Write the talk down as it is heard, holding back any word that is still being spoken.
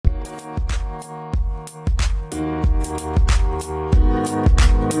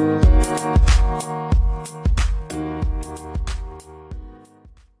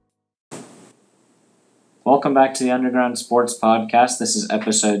Welcome back to the Underground Sports Podcast. This is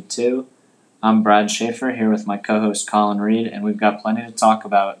episode 2. I'm Brad Schaefer here with my co-host Colin Reed, and we've got plenty to talk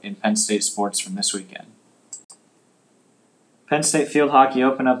about in Penn State sports from this weekend. Penn State field hockey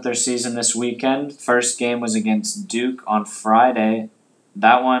opened up their season this weekend. First game was against Duke on Friday.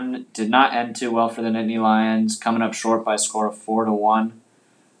 That one did not end too well for the Nittany Lions, coming up short by a score of 4-1.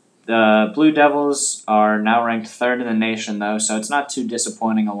 The Blue Devils are now ranked 3rd in the nation, though, so it's not too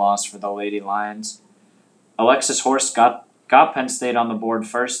disappointing a loss for the Lady Lions. Alexis Horst got Penn State on the board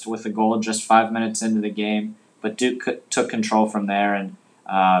first with a goal just 5 minutes into the game, but Duke took control from there and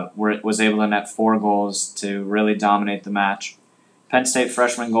was able to net 4 goals to really dominate the match. Penn State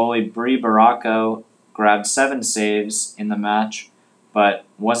freshman goalie Bree Baracco grabbed 7 saves in the match, but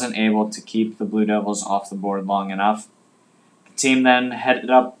wasn't able to keep the Blue Devils off the board long enough. The team then headed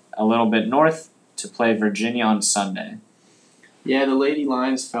up a little bit north to play Virginia on Sunday. Yeah, the Lady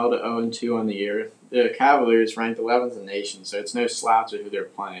Lions fell to 0-2 on the year. The Cavaliers ranked 11th in the nation, so it's no slouch of who they're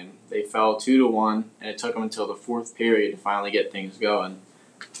playing. They fell 2-1, and it took them until the 4th period to finally get things going.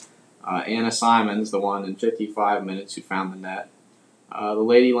 Anna Simons, the one in 55 minutes who found the net. The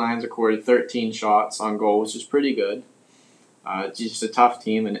Lady Lions recorded 13 shots on goal, which is pretty good. It's just a tough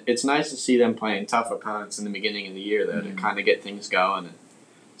team, and it's nice to see them playing tough opponents in the beginning of the year, though, to kind of get things going and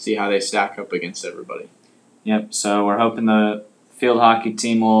see how they stack up against everybody. Yep, so we're hoping the field hockey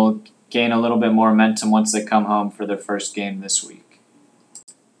team will gain a little bit more momentum once they come home for their first game this week.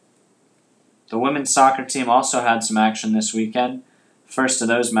 The women's soccer team also had some action this weekend. First of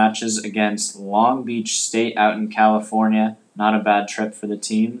those matches against Long Beach State out in California. Not a bad trip for the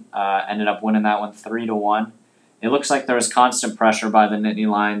team. Ended up winning that one 3-1. It looks like there was constant pressure by the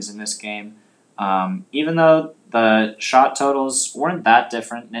Nittany Lions in this game. Even though the shot totals weren't that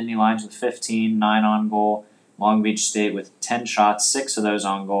different, Nittany Lions with 15, 9 on goal. Long Beach State with 10 shots, 6 of those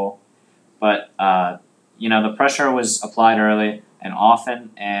on goal. But, the pressure was applied early and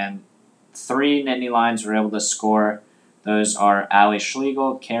often, and 3 Nittany Lions were able to score. Those are Allie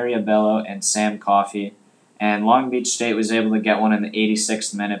Schlegel, Carrie Abello, and Sam Coffey. And Long Beach State was able to get one in the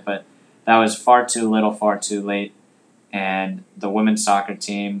 86th minute, but that was far too little, far too late. And the women's soccer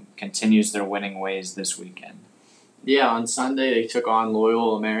team continues their winning ways this weekend. Yeah, on Sunday they took on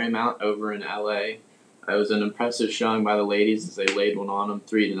Loyola Marymount over in LA. It was an impressive showing by the ladies as they laid one on them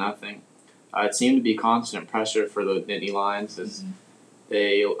 3-0. It seemed to be constant pressure for the Nittany Lions as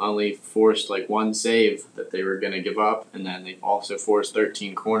they only forced one save that they were going to give up, and then they also forced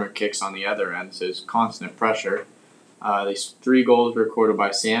 13 corner kicks on the other end, so it's constant pressure. These 3 goals were recorded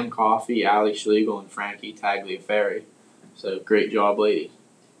by Sam Coffey, Allie Schlegel, and Frankie Tagliaferri. So great job, ladies.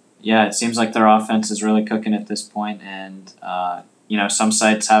 Yeah, it seems like their offense is really cooking at this point, and some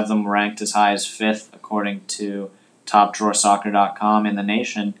sites have them ranked as high as 5th according to TopDrawerSoccer.com in the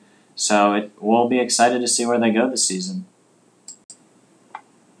nation. So we'll be excited to see where they go this season.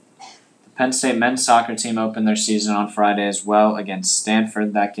 The Penn State men's soccer team opened their season on Friday as well against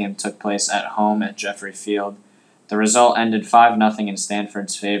Stanford. That game took place at home at Jeffrey Field. The result ended 5-0 in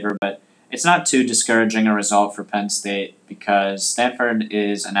Stanford's favor, but it's not too discouraging a result for Penn State because Stanford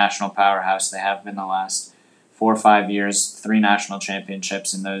is a national powerhouse. They have been the last 4 or 5 years, 3 national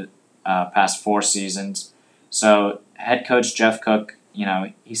championships in the past 4 seasons. So head coach Jeff Cook,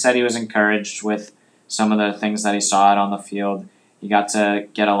 he said he was encouraged with some of the things that he saw out on the field. He got to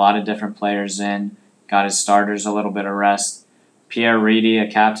get a lot of different players in, got his starters a little bit of rest. Pierre Reedy,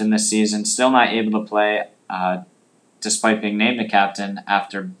 a captain this season, still not able to play despite being named a captain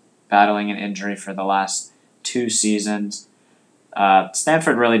after battling an injury for the last 2 seasons.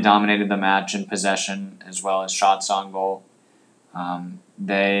 Stanford really dominated the match in possession as well as shots on goal.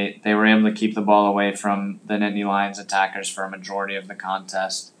 They were able to keep the ball away from the Nittany Lions attackers for a majority of the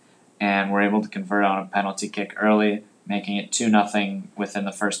contest and were able to convert on a penalty kick early, making it 2-0 within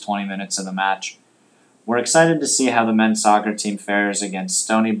the first 20 minutes of the match. We're excited to see how the men's soccer team fares against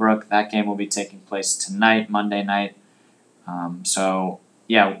Stony Brook. That game will be taking place tonight, Monday night. I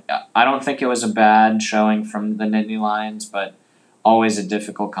don't think it was a bad showing from the Nittany Lions, but always a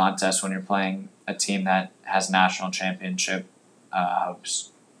difficult contest when you're playing a team that has national championship hopes.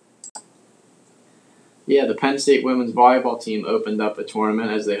 Yeah, the Penn State women's volleyball team opened up a tournament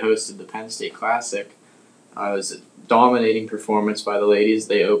as they hosted the Penn State Classic. It was a dominating performance by the ladies.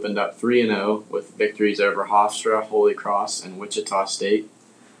 They opened up 3-0 with victories over Hofstra, Holy Cross, and Wichita State.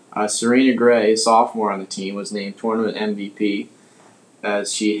 Serena Gray, a sophomore on the team, was named tournament MVP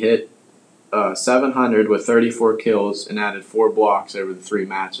as she hit 700 with 34 kills and added 4 blocks over the 3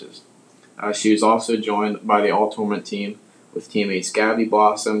 matches. She was also joined by the all-tournament team with teammates Gabby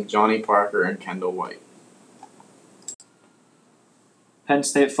Blossom, Johnny Parker, and Kendall White. Penn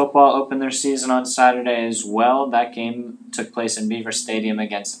State football opened their season on Saturday as well. That game took place in Beaver Stadium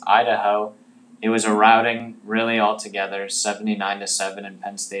against Idaho. It was a routing, really altogether, 79-7 in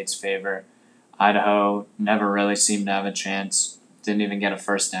Penn State's favor. Idaho never really seemed to have a chance. Didn't even get a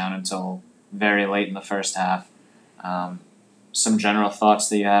first down until very late in the first half. Some general thoughts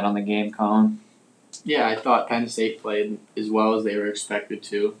that you had on the game, Colin? Yeah, I thought Penn State played as well as they were expected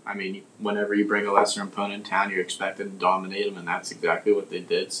to. I mean, whenever you bring a lesser opponent in town, you're expected to dominate them, and that's exactly what they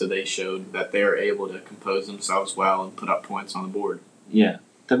did. So they showed that they were able to compose themselves well and put up points on the board. Yeah.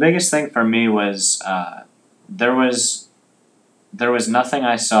 The biggest thing for me was there was nothing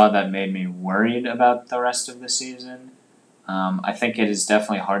I saw that made me worried about the rest of the season. I think it is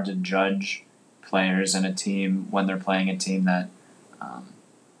definitely hard to judge players in a team when they're playing a team that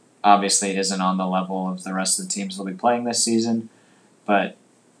obviously isn't on the level of the rest of the teams they'll be playing this season. But,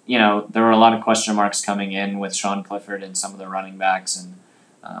 there were a lot of question marks coming in with Sean Clifford and some of the running backs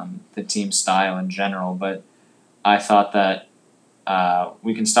and the team style in general. But I thought that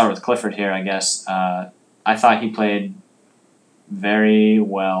we can start with Clifford here, I guess. I thought he played very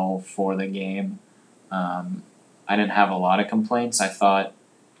well for the game. I didn't have a lot of complaints. I thought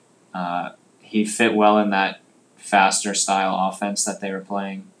he fit well in that faster style offense that they were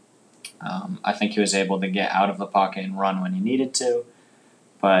playing. I think he was able to get out of the pocket and run when he needed to,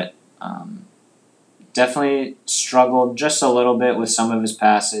 but definitely struggled just a little bit with some of his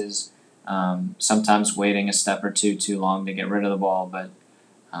passes, sometimes waiting a step or two too long to get rid of the ball, but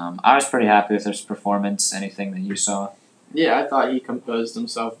I was pretty happy with his performance. Anything that you saw? Yeah, I thought he composed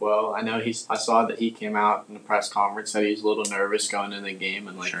himself well. I saw that he came out in the press conference, said he was a little nervous going into the game,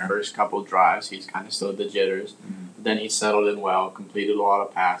 and Sure. the first couple of drives, he's kind of still had the jitters. Mm-hmm. But then he settled in well, completed a lot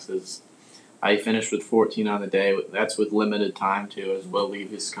of passes. He finished with 14 on the day. That's with limited time, too, as Will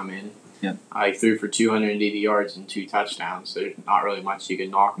Levis come in. Yep. He threw for 280 yards and 2 touchdowns, so there's not really much you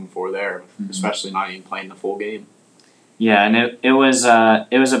can knock him for there, especially not even playing the full game. Yeah, and it was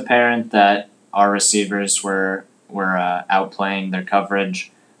apparent that our receivers were outplaying their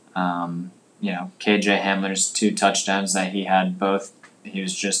coverage. KJ Hamler's 2 touchdowns that he had, he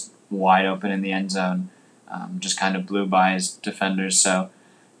was just wide open in the end zone, just kind of blew by his defenders. So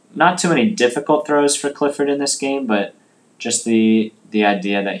not too many difficult throws for Clifford in this game, but just the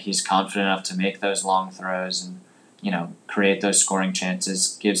idea that he's confident enough to make those long throws and create those scoring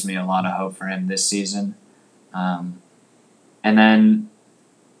chances gives me a lot of hope for him this season. And then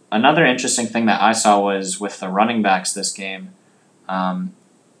another interesting thing that I saw was with the running backs this game.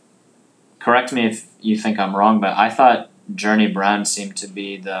 Correct me if you think I'm wrong, but I thought Journey Brown seemed to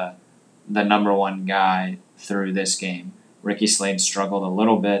be the number one guy through this game. Ricky Slade struggled a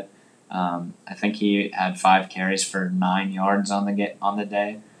little bit. I think he had 5 carries for 9 yards on the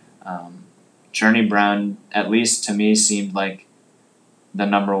day. Journey Brown, at least to me, seemed like the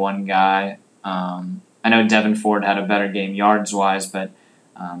number one guy. I know Devin Ford had a better game yards-wise, but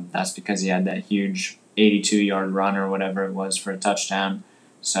that's because he had that huge 82-yard run or whatever it was for a touchdown.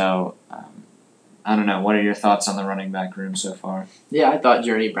 So, I don't know. What are your thoughts on the running back room so far? Yeah, I thought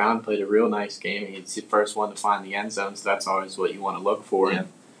Journey Brown played a real nice game. He's the first one to find the end zone, so that's always what you want to look for. Yeah.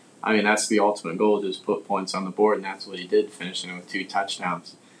 I mean, that's the ultimate goal, just put points on the board, and that's what he did, finishing with 2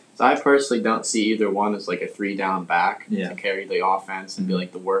 touchdowns. So I personally don't see either one as like a 3-down back to carry the offense and be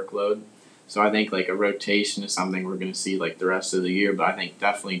like the workload. So I think like a rotation is something we're going to see like the rest of the year, but I think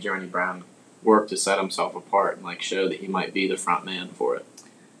definitely Journey Brown worked to set himself apart and like show that he might be the front man for it.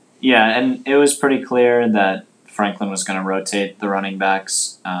 Yeah, and it was pretty clear that Franklin was going to rotate the running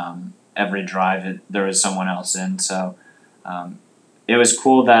backs every drive. There was someone else in, so it was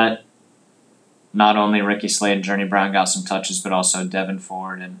cool that not only Ricky Slade and Journey Brown got some touches, but also Devin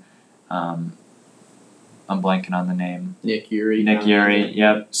Ford and I'm blanking on the name. Nick Urey.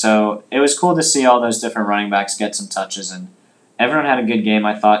 Yep. So it was cool to see all those different running backs get some touches, and everyone had a good game.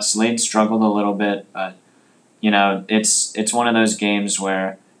 I thought Slade struggled a little bit, but it's one of those games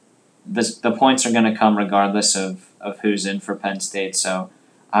where the points are going to come regardless of who's in for Penn State. So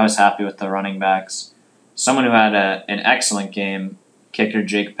I was happy with the running backs. Someone who had an excellent game, kicker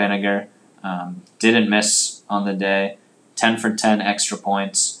Jake Pinniger, didn't miss on the day. 10 for 10 extra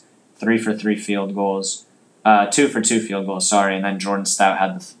points, 3 for 3 field goals, 2 for 2 field goals. Sorry, and then Jordan Stout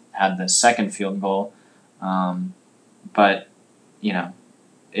had the second field goal. But you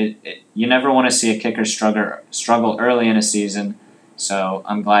never want to see a kicker struggle early in a season. So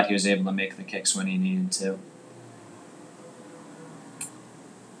I'm glad he was able to make the kicks when he needed to.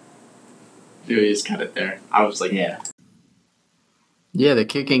 Dude, he just cut it there. I was like, yeah. Yeah, the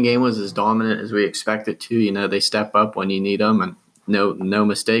kicking game was as dominant as we expected to. They step up when you need them, and no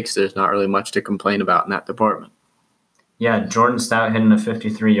mistakes. There's not really much to complain about in that department. Yeah, Jordan Stout hitting a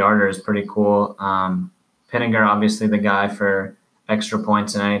 53-yarder is pretty cool. Pinniger, obviously the guy for extra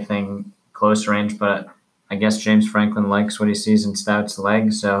points and anything close range, but I guess James Franklin likes what he sees in Stout's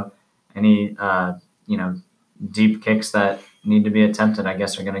leg. So any deep kicks that need to be attempted, I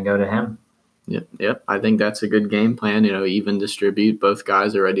guess, are going to go to him. Yep. I think that's a good game plan. Even distribute. Both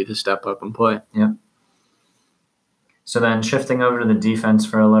guys are ready to step up and play. Yep. So then shifting over to the defense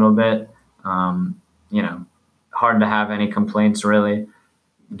for a little bit, hard to have any complaints really,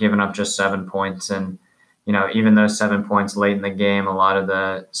 giving up just 7 points. And, even those 7 points late in the game, a lot of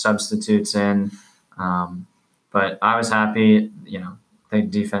the substitutes in. But I was happy, the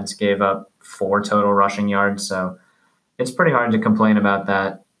defense gave up 4 total rushing yards. So it's pretty hard to complain about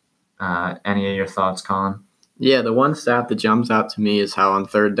that. Any of your thoughts, Colin? Yeah, the one stat that jumps out to me is how on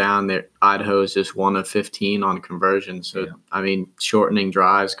third down, Idaho is just 1 of 15 on conversion. So, yeah. Shortening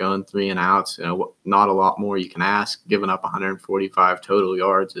drives, going 3 and outs, not a lot more you can ask. Giving up 145 total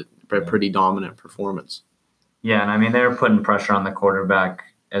yards, it's a pretty dominant performance. Yeah, and they were putting pressure on the quarterback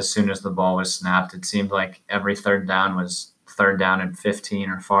as soon as the ball was snapped. It seemed like every third down was third down and 15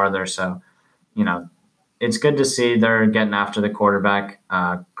 or farther. So, it's good to see they're getting after the quarterback.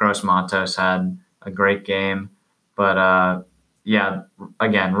 Gross Matos had a great game. But,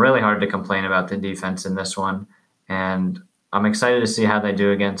 again, really hard to complain about the defense in this one. And I'm excited to see how they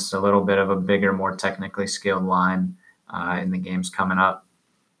do against a little bit of a bigger, more technically skilled line in the games coming up.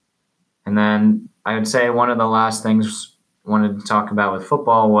 And then I would say one of the last things I wanted to talk about with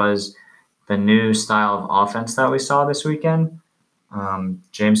football was the new style of offense that we saw this weekend.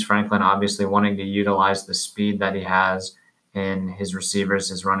 James Franklin obviously wanting to utilize the speed that he has in his receivers,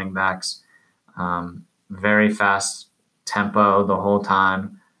 his running backs. Very fast tempo the whole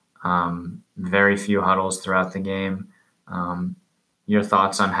time. Very few huddles throughout the game. Your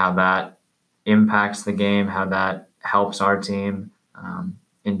thoughts on how that impacts the game, how that helps our team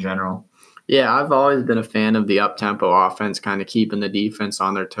in general? Yeah, I've always been a fan of the up-tempo offense, kind of keeping the defense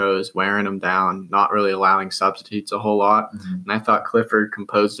on their toes, wearing them down, not really allowing substitutes a whole lot. Mm-hmm. And I thought Clifford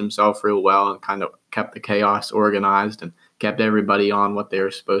composed himself real well and kind of kept the chaos organized and kept everybody on what they were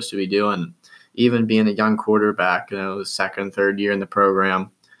supposed to be doing. Even being a young quarterback, his second, third year in the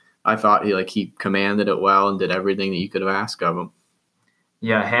program, I thought he commanded it well and did everything that you could have asked of him.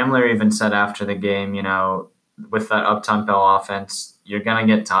 Yeah, Hamler even said after the game, with that up-tempo offense, you're going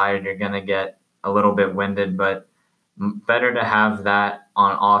to get tired, you're going to get a little bit winded, but better to have that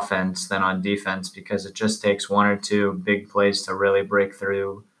on offense than on defense because it just takes 1 or 2 big plays to really break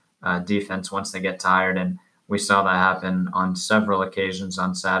through defense once they get tired, and we saw that happen on several occasions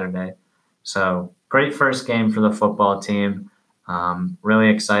on Saturday. So great first game for the football team. Really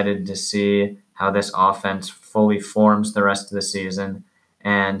excited to see how this offense fully forms the rest of the season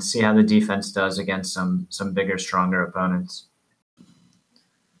and see how the defense does against some bigger, stronger opponents.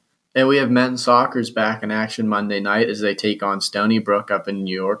 And we have men's soccer's back in action Monday night as they take on Stony Brook up in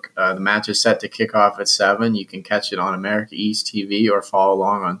New York. The match is set to kick off at 7. You can catch it on America East TV or follow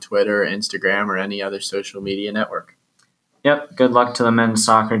along on Twitter, Instagram, or any other social media network. Yep, good luck to the men's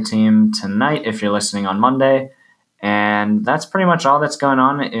soccer team tonight if you're listening on Monday. And that's pretty much all that's going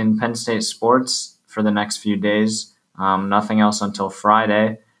on in Penn State sports for the next few days. Nothing else until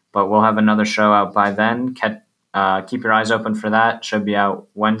Friday, but we'll have another show out by then. Keep your eyes open for that. Should be out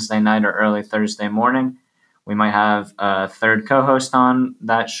Wednesday night or early Thursday morning. We might have a third co-host on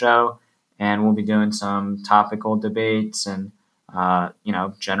that show, and we'll be doing some topical debates and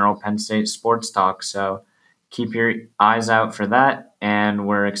general Penn State sports talk. So keep your eyes out for that, and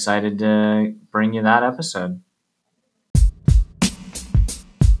we're excited to bring you that episode.